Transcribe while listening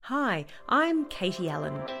Hi, I'm Katie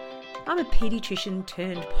Allen. I'm a paediatrician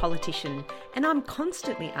turned politician, and I'm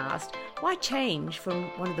constantly asked why change from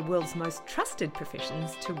one of the world's most trusted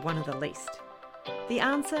professions to one of the least. The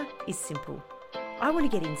answer is simple. I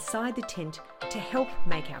want to get inside the tent to help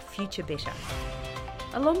make our future better.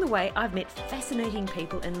 Along the way, I've met fascinating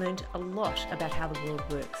people and learned a lot about how the world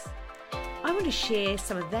works. I want to share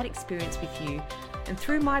some of that experience with you, and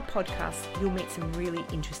through my podcast, you'll meet some really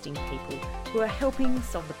interesting people who are helping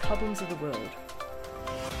solve the problems of the world.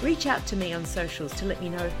 Reach out to me on socials to let me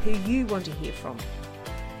know who you want to hear from.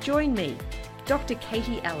 Join me, Dr.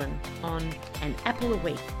 Katie Allen, on An Apple a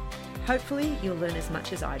Week. Hopefully, you'll learn as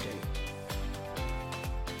much as I do.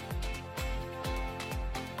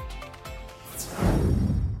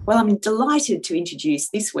 Well, I'm delighted to introduce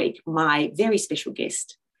this week my very special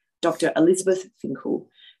guest, Dr. Elizabeth Finkel,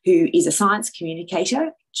 who is a science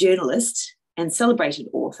communicator, journalist, and celebrated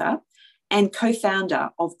author, and co-founder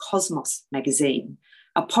of Cosmos magazine,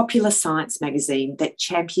 a popular science magazine that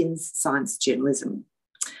champions science journalism.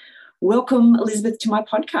 Welcome, Elizabeth, to my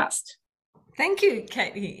podcast. Thank you,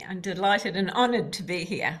 Katie. I'm delighted and honoured to be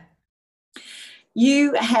here.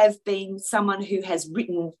 You have been someone who has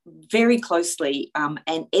written very closely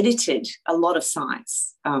and edited a lot of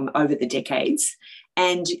science over the decades.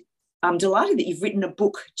 And I'm delighted that you've written a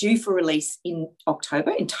book due for release in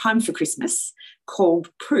October, in time for Christmas, called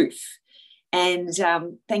Proof. And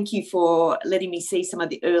thank you for letting me see some of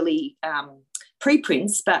the early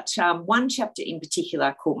preprints, but one chapter in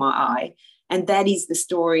particular caught my eye, and that is the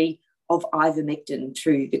story of ivermectin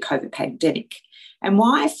through the COVID pandemic. And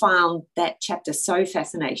why I found that chapter so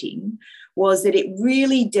fascinating was that it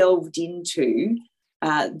really delved into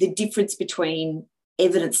the difference between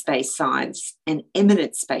evidence-based science and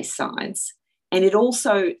eminence-based science. And it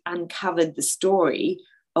also uncovered the story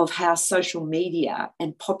of how social media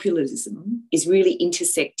and populism is really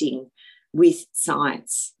intersecting with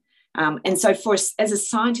science. And so as a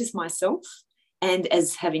scientist myself, and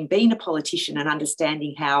as having been a politician and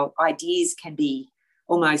understanding how ideas can be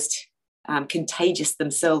almost contagious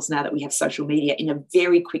themselves now that we have social media in a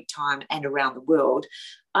very quick time and around the world,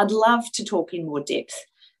 I'd love to talk in more depth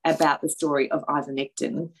about the story of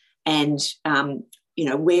ivermectin and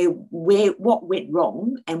what went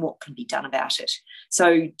wrong and what can be done about it.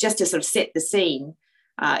 So just to sort of set the scene,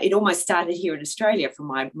 it almost started here in Australia from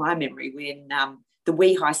my memory when the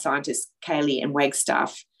WEHI scientists, Cayley and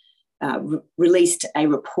Wagstaff, released a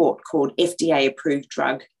report called FDA-approved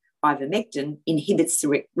drug ivermectin inhibits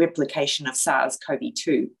the replication of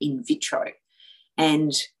SARS-CoV-2 in vitro.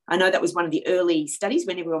 And I know that was one of the early studies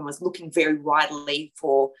when everyone was looking very widely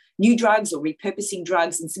for new drugs or repurposing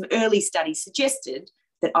drugs, and some early studies suggested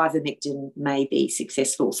that ivermectin may be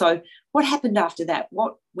successful. So what happened after that?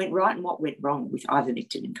 What went right and what went wrong with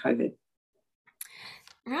ivermectin and COVID?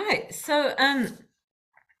 Right. So, as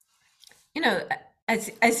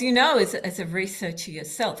you know, as a researcher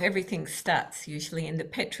yourself, everything starts usually in the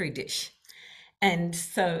Petri dish. And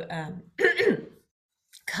so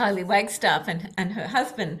Kylie Wagstaff and her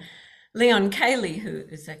husband, Leon Cayley, who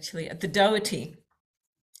is actually at the Doherty,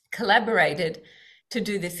 collaborated to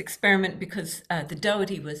do this experiment because the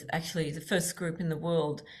Doherty was actually the first group in the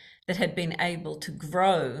world that had been able to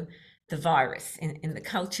grow the virus in the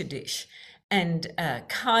culture dish. And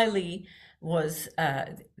Kylie was,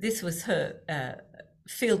 this was her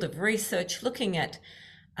field of research, looking at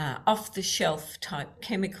off-the-shelf type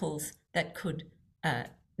chemicals that could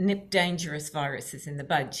nip dangerous viruses in the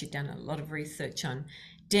bud. She'd done a lot of research on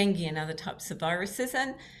dengue and other types of viruses.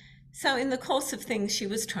 And so in the course of things she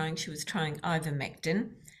was trying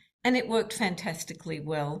ivermectin, and it worked fantastically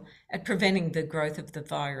well at preventing the growth of the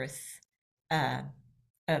virus of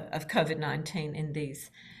COVID-19 in these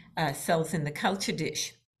cells in the culture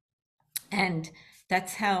dish. And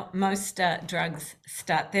that's how most drugs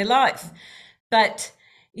start their life. But,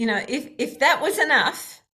 if that was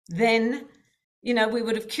enough, then, we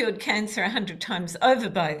would have cured cancer 100 times over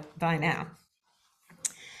by now.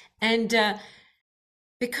 And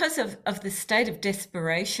because of the state of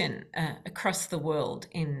desperation across the world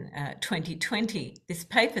in 2020, this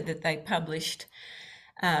paper that they published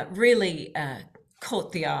really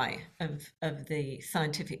caught the eye of the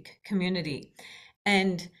scientific community,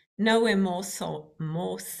 and nowhere more so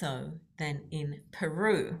than in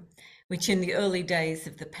Peru, which in the early days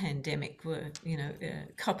of the pandemic were,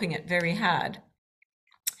 copping it very hard.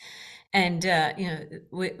 And,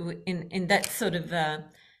 in that sort of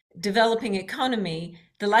developing economy,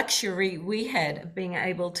 the luxury we had of being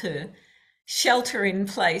able to shelter in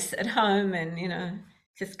place at home and,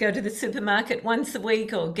 just go to the supermarket once a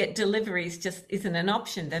week or get deliveries just isn't an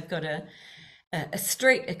option. They've got a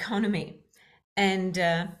street economy. And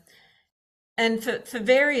and for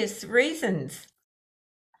various reasons,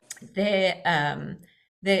 their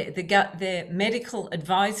medical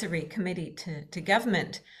advisory committee to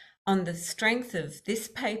government, on the strength of this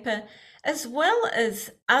paper, as well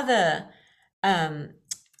as other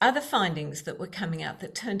findings that were coming out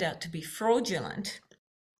that turned out to be fraudulent,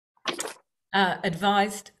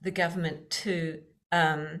 advised the government to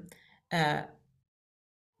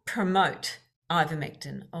promote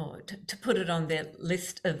ivermectin, or to put it on their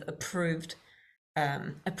list of approved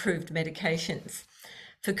medications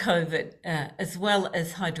for COVID, as well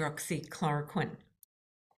as hydroxychloroquine.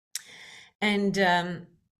 And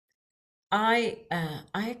I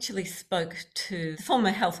actually spoke to the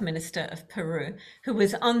former health minister of Peru, who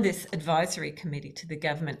was on this advisory committee to the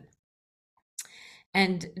government,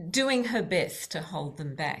 and doing her best to hold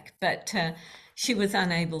them back. But she was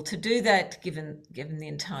unable to do that, given the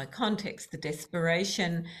entire context, the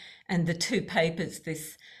desperation, and the two papers,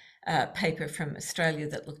 this paper from Australia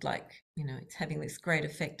that looked like, it's having this great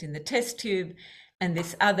effect in the test tube, and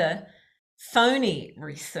this other phony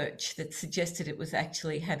research that suggested it was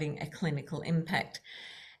actually having a clinical impact.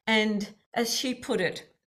 And as she put it,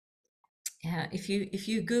 if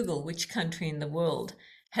you Google which country in the world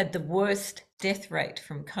had the worst death rate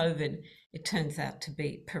from COVID, it turns out to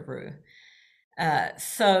be Peru.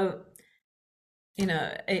 So,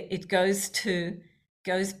 it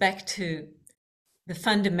goes back to the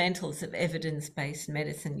fundamentals of evidence-based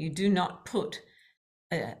medicine. You do not put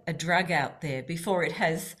a drug out there before it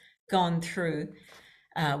has gone through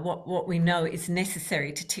what we know is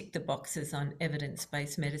necessary to tick the boxes on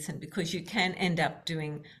evidence-based medicine, because you can end up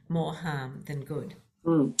doing more harm than good.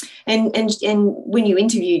 And when you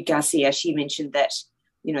interviewed Garcia, she mentioned that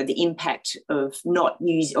the impact of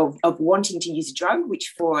of wanting to use a drug,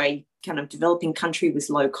 which for a kind of developing country was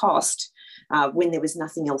low cost, when there was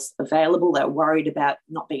nothing else available. They were worried about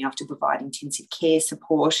not being able to provide intensive care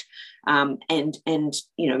support, and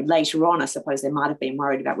later on, I suppose they might have been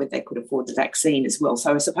worried about whether they could afford the vaccine as well.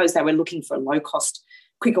 So I suppose they were looking for a low cost,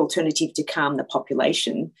 quick alternative to calm the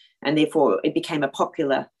population, and therefore it became a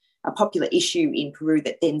popular issue in Peru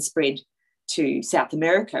that then spread to South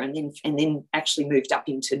America, and then actually moved up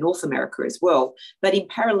into North America as well. But in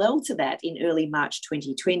parallel to that, in early March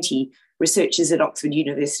 2020, researchers at Oxford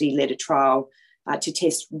University led a trial to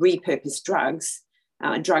test repurposed drugs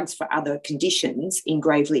for other conditions in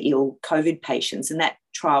gravely ill COVID patients. And that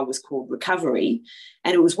trial was called Recovery.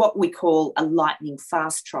 And it was what we call a lightning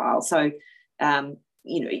fast trial. So,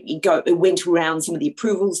 it went around some of the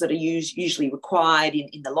approvals that are usually required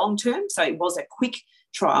in the long term. So it was a quick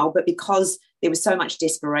trial, but because there was so much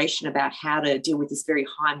desperation about how to deal with this very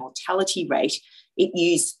high mortality rate, it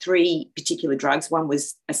used three particular drugs. One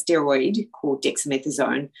was a steroid called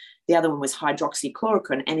dexamethasone. The other one was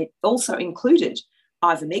hydroxychloroquine, and it also included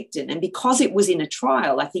ivermectin. And because it was in a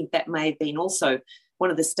trial, I think that may have been also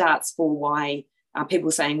one of the starts for why people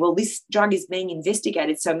were saying, well, this drug is being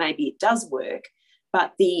investigated, so maybe it does work.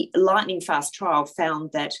 But the lightning fast trial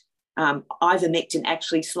found that ivermectin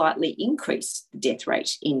actually slightly increased the death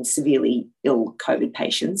rate in severely ill COVID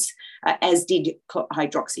patients, as did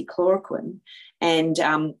hydroxychloroquine.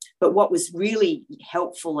 But what was really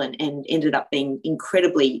helpful and ended up being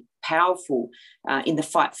incredibly powerful in the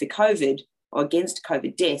fight for COVID, or against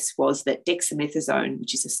COVID deaths, was that dexamethasone,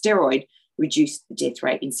 which is a steroid, reduced the death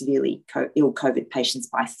rate in severely ill COVID patients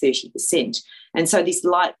by 30%. And so this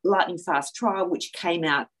lightning fast trial, which came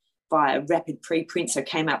out via rapid preprint, so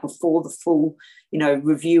came out before the full,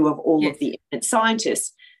 review of all of the eminent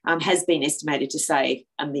scientists, has been estimated to save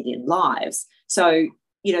 1 million lives. So,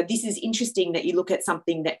 this is interesting that you look at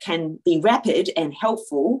something that can be rapid and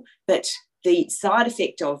helpful, but the side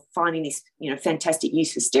effect of finding this, fantastic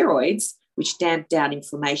use for steroids, which damped down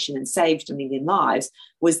inflammation and saved 1 million lives,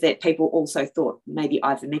 was that people also thought maybe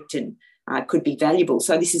ivermectin could be valuable.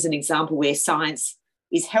 So this is an example where science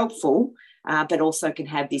is helpful, but also can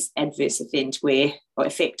have this adverse effect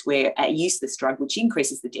where a useless drug, which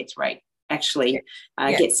increases the death rate, actually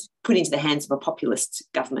gets put into the hands of a populist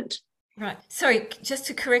government. Right. Sorry, just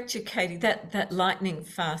to correct you, Katie, that lightning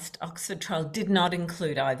fast Oxford trial did not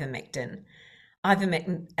include ivermectin.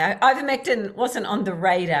 Ivermectin wasn't on the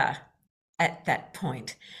radar at that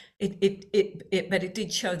point. But it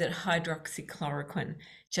did show that hydroxychloroquine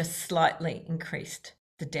just slightly increased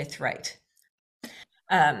the death rate.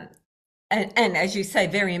 And as you say,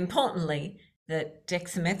 very importantly, that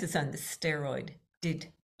dexamethasone, the steroid,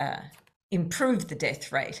 did improve the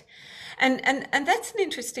death rate. And that's an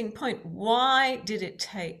interesting point. Why did it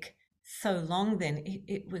take so long then?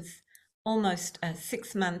 It was almost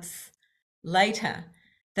 6 months later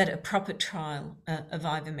that a proper trial of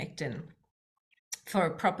ivermectin for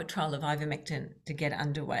a proper trial of ivermectin to get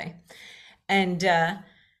underway, and to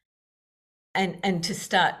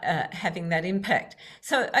start having that impact.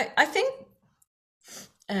 So I think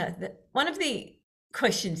one of the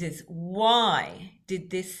questions is, why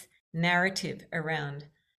did this narrative around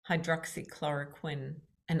hydroxychloroquine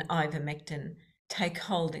and ivermectin take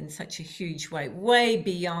hold in such a huge way, way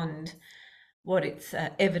beyond what its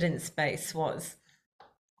evidence base was?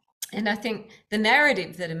 And I think the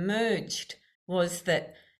narrative that emerged was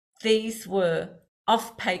that these were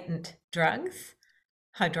off-patent drugs,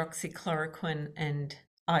 hydroxychloroquine and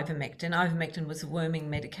ivermectin. Ivermectin was a worming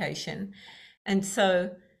medication. And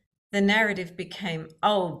so the narrative became,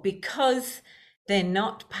 oh, because they're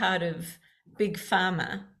not part of Big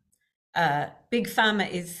Pharma, Big Pharma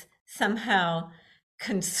is somehow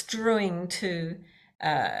construing to,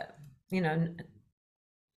 not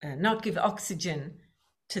give oxygen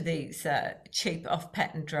to these cheap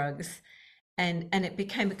off-patent drugs. And it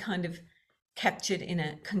became a kind of captured in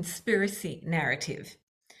a conspiracy narrative.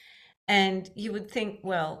 And you would think,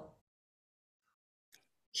 well,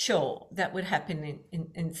 sure, that would happen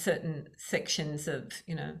in certain sections of,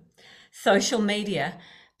 social media.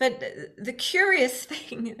 But the curious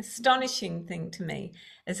thing, astonishing thing to me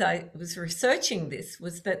as I was researching this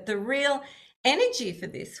was that the real energy for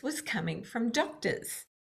this was coming from doctors,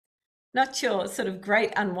 not your sort of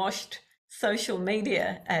great unwashed social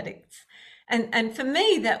media addicts. And for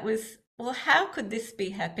me, that was, well, how could this be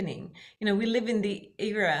happening? We live in the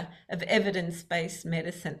era of evidence-based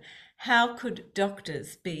medicine. How could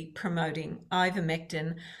doctors be promoting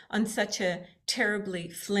ivermectin on such a terribly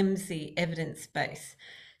flimsy evidence base?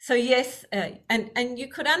 So yes, and you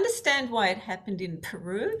could understand why it happened in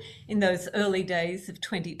Peru in those early days of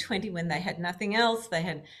 2020 when they had nothing else. They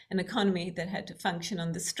had an economy that had to function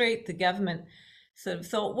on the street. The government sort of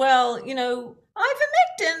thought, well,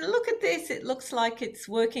 ivermectin, look at this. It looks like it's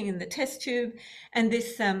working in the test tube. And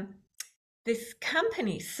this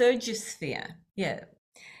company, Surgisphere,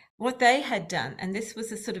 what they had done, and this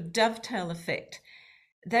was a sort of dovetail effect.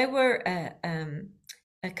 They were a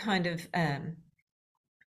kind of a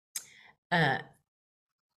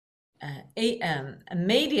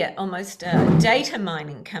media, almost data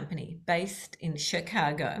mining company based in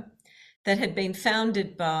Chicago that had been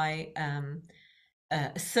founded by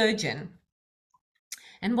a surgeon.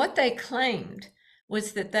 And what they claimed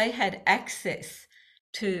was that they had access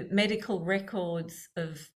to medical records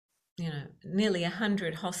of nearly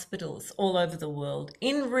 100 hospitals all over the world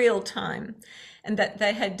in real time, and that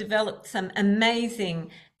they had developed some amazing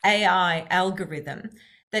AI algorithm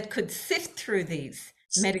that could sift through these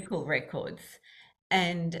medical records.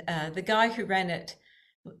 And the guy who ran it,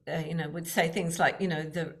 would say things like,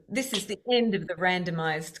 this is the end of the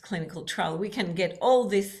randomized clinical trial. We can get all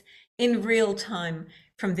this in real time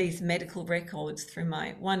from these medical records through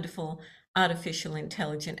my wonderful artificial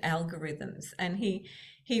intelligent algorithms. And he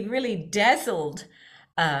really dazzled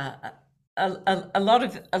a lot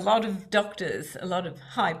of doctors, a lot of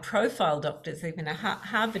high-profile doctors, even a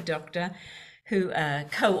Harvard doctor who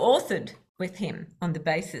co-authored with him on the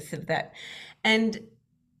basis of that. And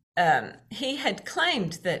he had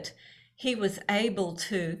claimed that he was able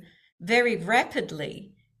to very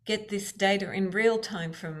rapidly get this data in real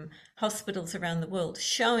time from hospitals around the world,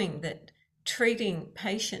 showing that treating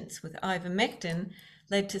patients with ivermectin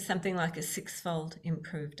led to something like a 6-fold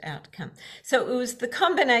improved outcome. So it was the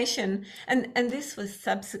combination, and this was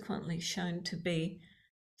subsequently shown to be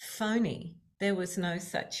phony. There was no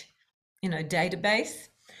such, database.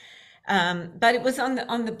 But it was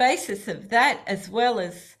on the basis of that, as well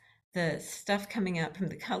as the stuff coming out from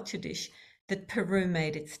the culture dish, that Peru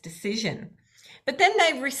made its decision. But then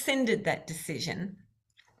they rescinded that decision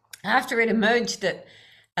after it emerged that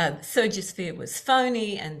Surgisphere was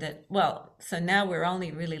phony, and that, so now we're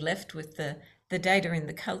only really left with the data in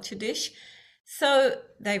the culture dish. So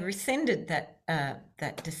they rescinded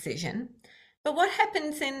that decision. But what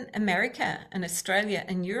happens in America and Australia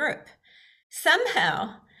and Europe?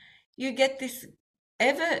 Somehow you get this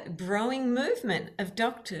ever-growing movement of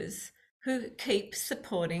doctors who keep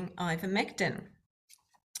supporting ivermectin.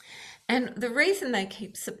 And the reason they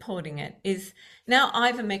keep supporting it is now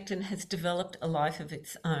ivermectin has developed a life of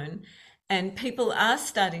its own, and people are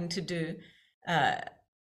starting to do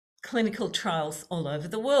clinical trials all over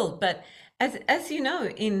the world. But as you know,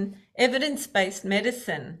 in evidence-based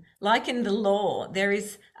medicine, like in the law, there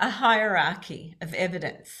is a hierarchy of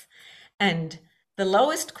evidence. And the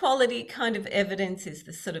lowest quality kind of evidence is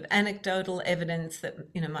the sort of anecdotal evidence that,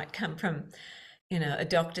 might come from, a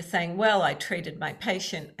doctor saying, well, I treated my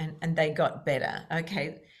patient and they got better.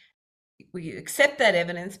 Okay, we accept that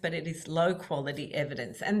evidence, but it is low quality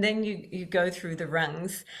evidence. And then you go through the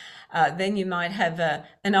rungs. Then you might have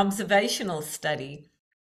an observational study,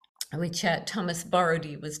 which Thomas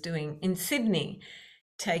Borody was doing in Sydney,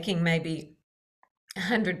 taking maybe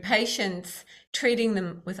 100 patients, treating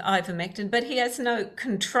them with ivermectin, but he has no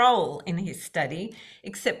control in his study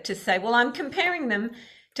except to say, well, I'm comparing them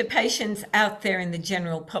to patients out there in the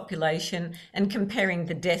general population and comparing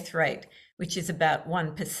the death rate, which is about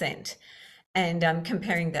 1%. And I'm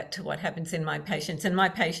comparing that to what happens in my patients, and my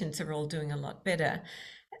patients are all doing a lot better.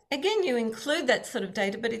 Again, you include that sort of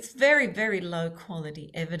data, but it's very, very low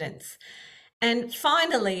quality evidence. And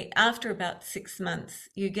finally, after about 6 months,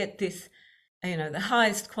 you get this, the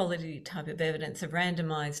highest quality type of evidence, a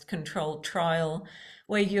randomized controlled trial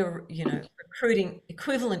where you're, recruiting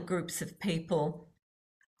equivalent groups of people.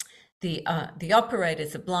 The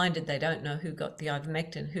operators are blinded. They don't know who got the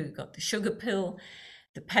ivermectin, who got the sugar pill.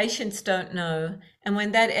 The patients don't know. And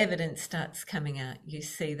when that evidence starts coming out, you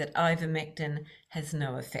see that ivermectin has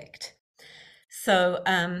no effect. So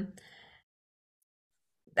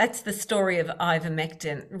that's the story of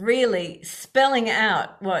ivermectin, really spelling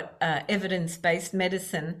out what evidence-based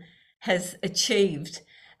medicine has achieved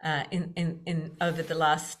in over the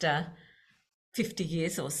last 50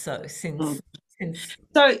 years or so since.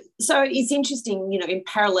 So it's interesting, in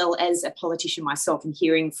parallel as a politician myself and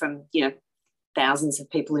hearing from, thousands of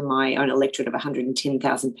people in my own electorate of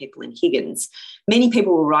 110,000 people in Higgins. Many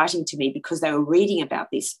people were writing to me because they were reading about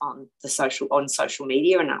this on social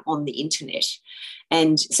media and on the internet.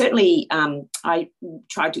 And certainly I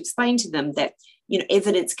tried to explain to them that,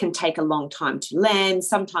 evidence can take a long time to land.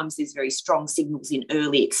 Sometimes there's very strong signals in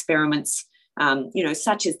early experiments,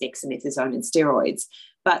 such as dexamethasone and steroids.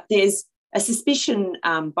 But there's a suspicion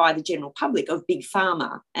by the general public of big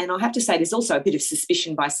pharma. And I have to say there's also a bit of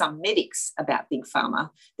suspicion by some medics about big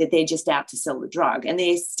pharma, that they're just out to sell the drug. And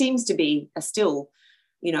there seems to be still,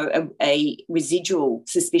 a residual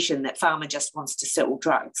suspicion that pharma just wants to sell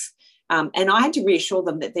drugs. And I had to reassure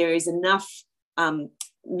them that there is enough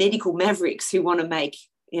medical mavericks who want to make,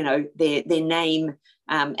 their name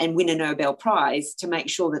and win a Nobel Prize to make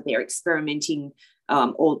sure that they're experimenting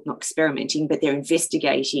or not experimenting, but they're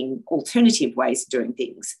investigating alternative ways of doing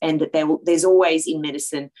things, and that there's always in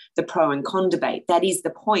medicine the pro and con debate. That is the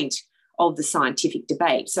point of the scientific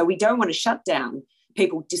debate. So we don't want to shut down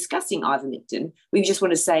people discussing ivermectin. We just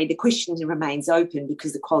want to say the question remains open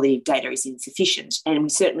because the quality of data is insufficient, and we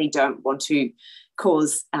certainly don't want to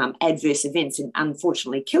cause adverse events and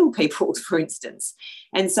unfortunately kill people, for instance.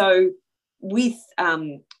 And so with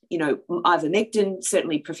ivermectin,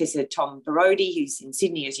 certainly Professor Tom Borody, who's in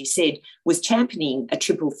Sydney, as you said, was championing a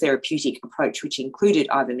triple therapeutic approach, which included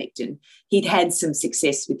ivermectin. He'd had some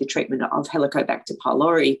success with the treatment of Helicobacter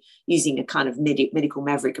pylori using a kind of medical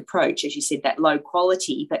maverick approach, as you said, that low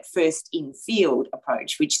quality but first in field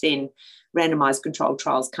approach, which then randomized controlled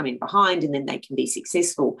trials come in behind and then they can be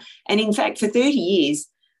successful. And in fact, for 30 years,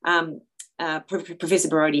 Professor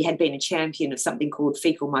Borody had been a champion of something called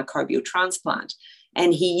fecal microbial transplant,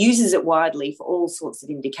 and he uses it widely for all sorts of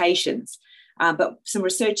indications. But some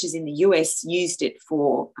researchers in the US used it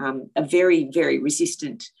for a very, very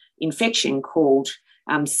resistant infection called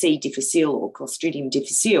C. difficile or Clostridium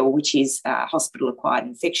difficile, which is a hospital-acquired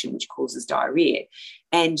infection which causes diarrhea.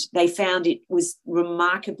 And they found it was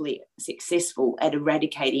remarkably successful at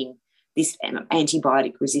eradicating this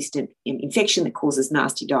antibiotic-resistant infection that causes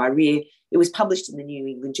nasty diarrhea. It was published in the New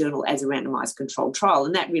England Journal as a randomized controlled trial,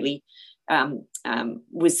 and that really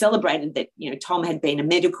was celebrated that, Tom had been a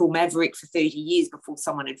medical maverick for 30 years before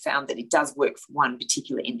someone had found that it does work for one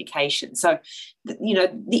particular indication. So,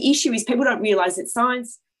 the issue is people don't realise that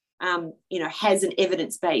science, has an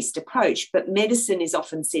evidence-based approach, but medicine is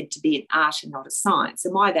often said to be an art and not a science.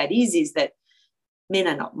 And why that is that men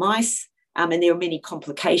are not mice. And there are many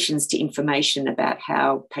complications to information about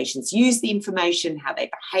how patients use the information, how they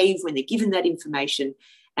behave when they're given that information,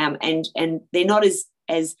 and they're not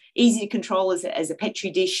as easy to control as a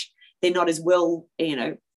petri dish. They're not as well,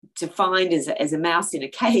 defined as a mouse in a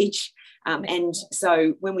cage. And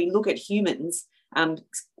so when we look at humans,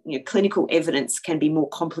 clinical evidence can be more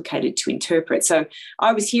complicated to interpret. So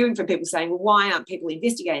I was hearing from people saying, well, why aren't people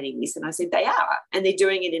investigating this? And I said, they are, and they're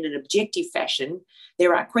doing it in an objective fashion.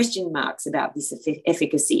 There are question marks about this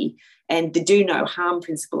efficacy, and the do no harm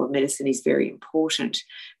principle of medicine is very important.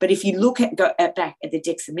 But if you look back at the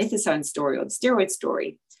dexamethasone story or the steroid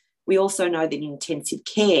story, we also know that in intensive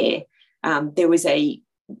care, there was a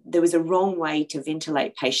wrong way to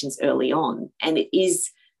ventilate patients early on. And it is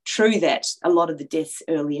true that a lot of the deaths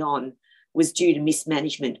early on was due to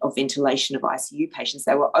mismanagement of ventilation of ICU patients.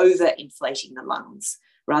 They were overinflating the lungs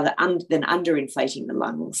rather than underinflating the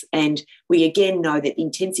lungs. And we again know that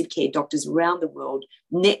intensive care doctors around the world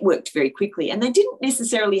networked very quickly, and they didn't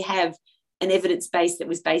necessarily have an evidence base that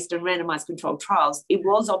was based on randomized controlled trials. It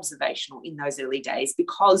was observational in those early days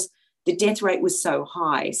because the death rate was so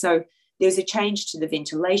high. So there was a change to the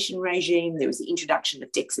ventilation regime. There was the introduction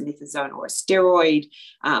of dexamethasone or a steroid.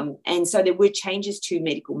 And so there were changes to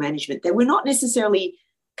medical management that were not necessarily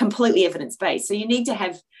completely evidence-based. So you need to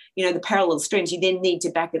have, the parallel streams. You then need to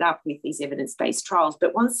back it up with these evidence-based trials.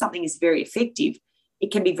 But once something is very effective,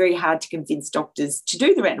 it can be very hard to convince doctors to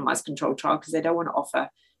do the randomized controlled trial because they don't want to offer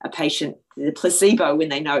a patient the placebo when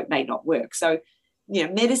they know it may not work. So,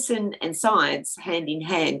 medicine and science hand in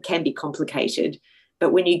hand can be complicated.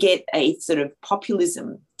 But when you get a sort of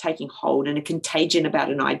populism taking hold and a contagion about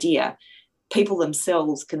an idea, people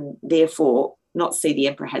themselves can therefore not see the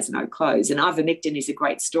emperor has no clothes. And ivermectin is a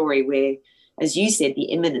great story where, as you said,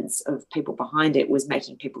 the eminence of people behind it was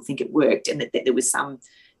making people think it worked, and that there was some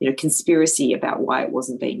conspiracy about why it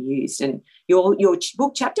wasn't being used. And your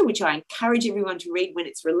book chapter, which I encourage everyone to read when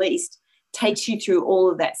it's released, takes you through all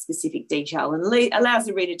of that specific detail and allows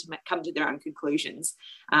the reader to come to their own conclusions.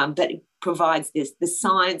 But it provides the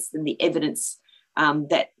science and the evidence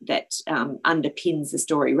that underpins the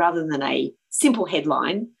story, rather than a simple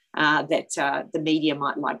headline that the media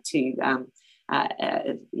might like to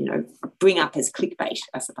bring up as clickbait,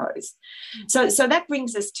 I suppose. So that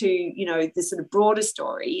brings us to, the sort of broader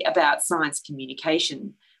story about science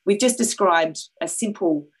communication. We've just described a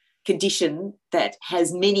simple condition that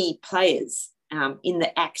has many players in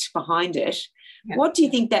the act behind it. Yeah. What do you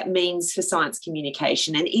think that means for science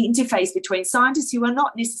communication and interface between scientists who are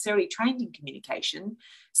not necessarily trained in communication,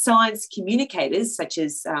 science communicators such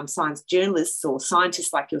as science journalists or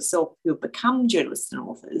scientists like yourself who have become journalists and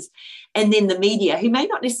authors, and then the media who may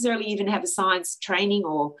not necessarily even have a science training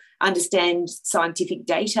or understand scientific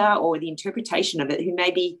data or the interpretation of it, who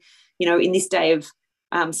may be, in this day of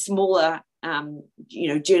smaller,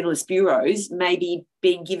 journalist bureaus, may be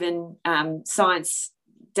being given science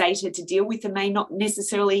data to deal with and may not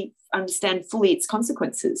necessarily understand fully its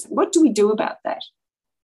consequences. What do we do about that?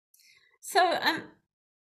 So,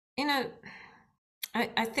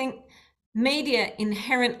 I think media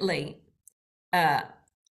inherently, their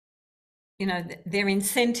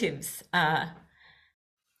incentives are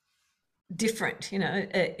different.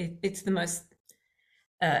 It's the most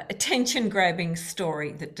attention-grabbing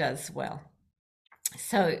story that does well.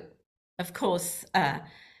 So, of course,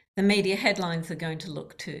 the media headlines are going to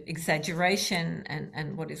look to exaggeration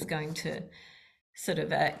and what is going to sort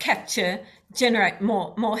of generate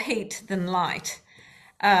more heat than light.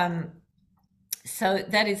 So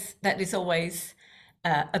that is always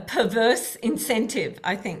a perverse incentive,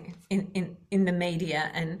 I think, in the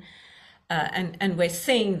media, and we're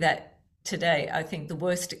seeing that today. I think the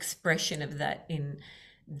worst expression of that in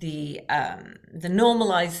the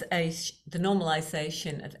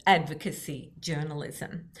normalization of advocacy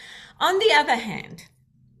journalism. On the other hand,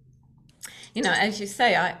 as you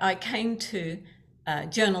say, I came to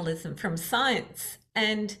journalism from science,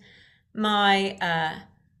 and I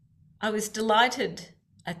was delighted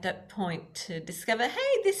at that point to discover,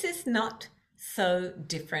 hey, this is not so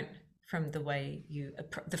different from the way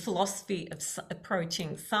the philosophy of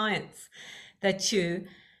approaching science that you.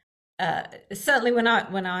 Certainly when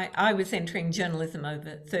I was entering journalism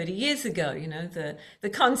over 30 years ago, the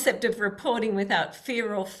concept of reporting without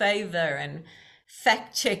fear or favor and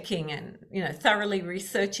fact-checking and, thoroughly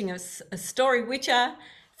researching a story, which are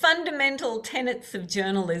fundamental tenets of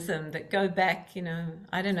journalism that go back,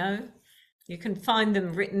 I don't know, you can find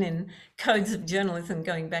them written in codes of journalism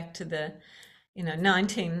going back to the,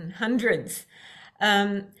 1900s.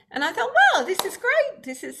 And I thought, well, this is great.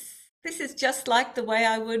 This is just like the way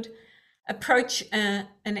I would approach an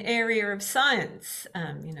area of science.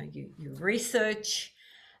 You research,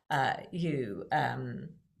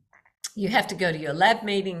 you have to go to your lab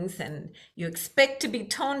meetings, and you expect to be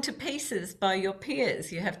torn to pieces by your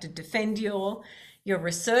peers. You have to defend your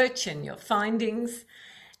research and your findings.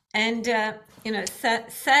 And,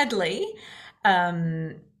 sadly,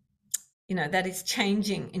 that is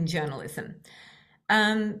changing in journalism.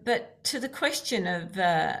 But to the question of,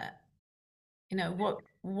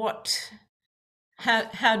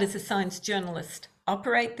 how does a science journalist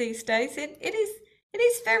operate these days? It is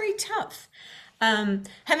very tough.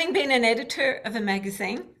 Having been an editor of a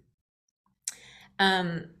magazine,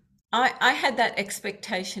 I had that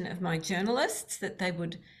expectation of my journalists that they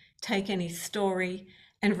would take any story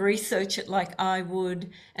and research it like I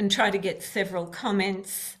would and try to get several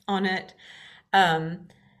comments on it.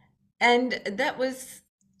 And that was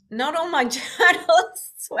not all my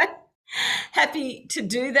journalists happy to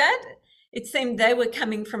do that. It seemed they were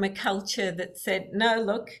coming from a culture that said, no,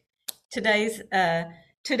 look, today's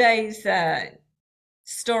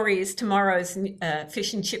story is tomorrow's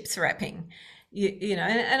fish and chips wrapping. I'm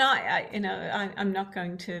not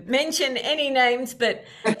going to mention any names, but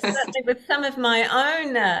certainly with some of my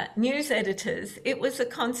own news editors, it was a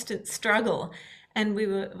constant struggle, and we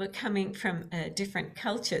were coming from different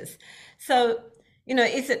cultures. So,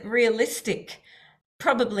 is it realistic?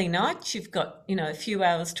 Probably not. You've got, a few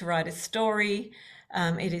hours to write a story.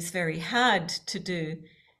 It is very hard to do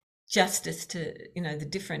justice to, the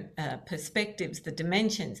different perspectives, the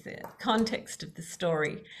dimensions, the context of the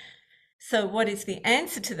story. So what is the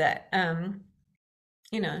answer to that?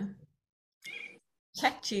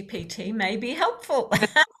 ChatGPT may be helpful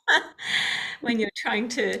when you're trying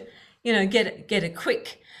to, get a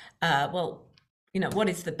quick, what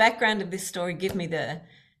is the background of this story? Give me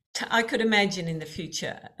I could imagine in the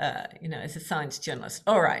future, as a science journalist,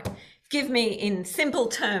 all right, give me in simple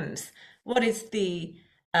terms, what is the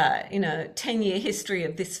 10-year history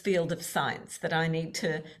of this field of science that I need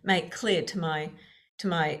to make clear to my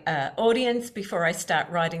audience before I start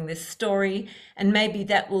writing this story, and maybe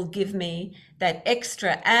that will give me that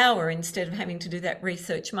extra hour instead of having to do that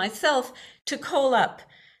research myself to call up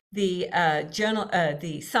the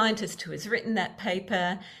the scientist who has written that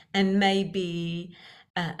paper, and maybe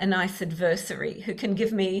a nice adversary who can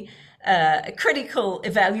give me a critical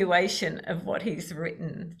evaluation of what he's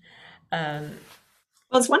written. Well,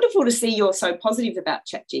 it's wonderful to see you're so positive about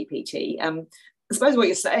ChatGPT. I suppose what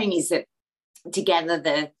you're saying is that to gather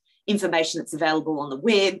the information that's available on the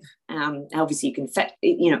web, obviously you can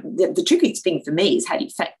the tricky thing for me is how do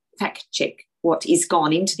you fact check what is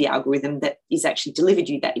gone into the algorithm that is actually delivered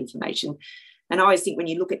you that information. And I always think when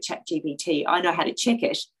you look at ChatGPT, I know how to check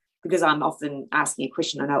it because I'm often asking a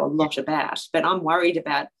question I know a lot about, but I'm worried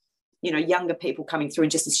about, younger people coming through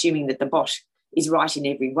and just assuming that the bot is right in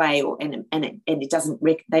every way, and it doesn't.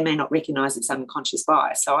 They may not recognise its unconscious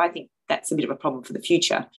bias. So I think that's a bit of a problem for the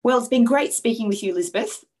future. Well, it's been great speaking with you,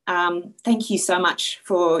 Elizabeth. Thank you so much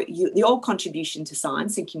for your contribution to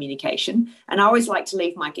science and communication. And I always like to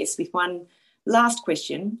leave my guests with one last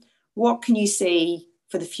question: what can you see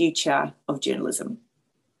for the future of journalism?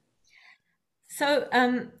 So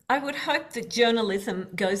I would hope that journalism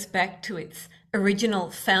goes back to its original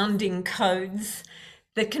founding codes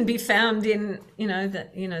that can be found in,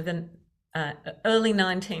 the early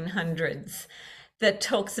 1900s, that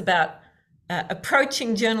talks about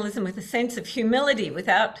approaching journalism with a sense of humility,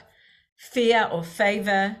 without fear or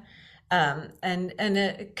favour, and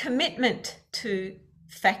a commitment to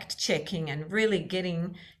fact checking and really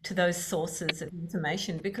getting to those sources of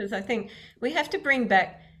information, because I think we have to bring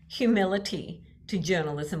back humility to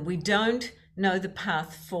journalism. We don't know the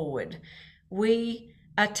path forward. We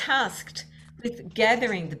are tasked with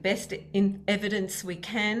gathering the best evidence we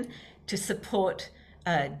can to support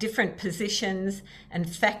different positions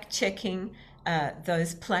and fact-checking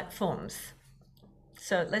those platforms.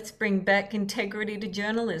 So let's bring back integrity to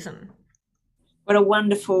journalism. What a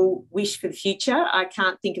wonderful wish for the future. I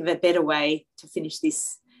can't think of a better way to finish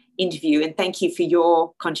this interview, and thank you for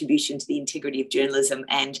your contribution to the integrity of journalism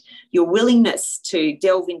and your willingness to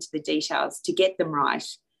delve into the details, to get them right,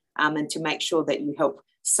 and to make sure that you help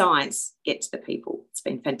science get to the people. It's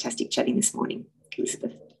been fantastic chatting this morning,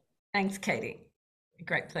 Elizabeth. Thanks, Katie. A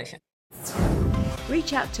great pleasure.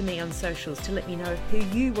 Reach out to me on socials to let me know who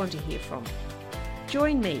you want to hear from.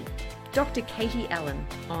 Join me, Dr. Katie Allen,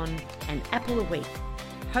 on An Apple a Week.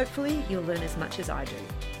 Hopefully you'll learn as much as I do.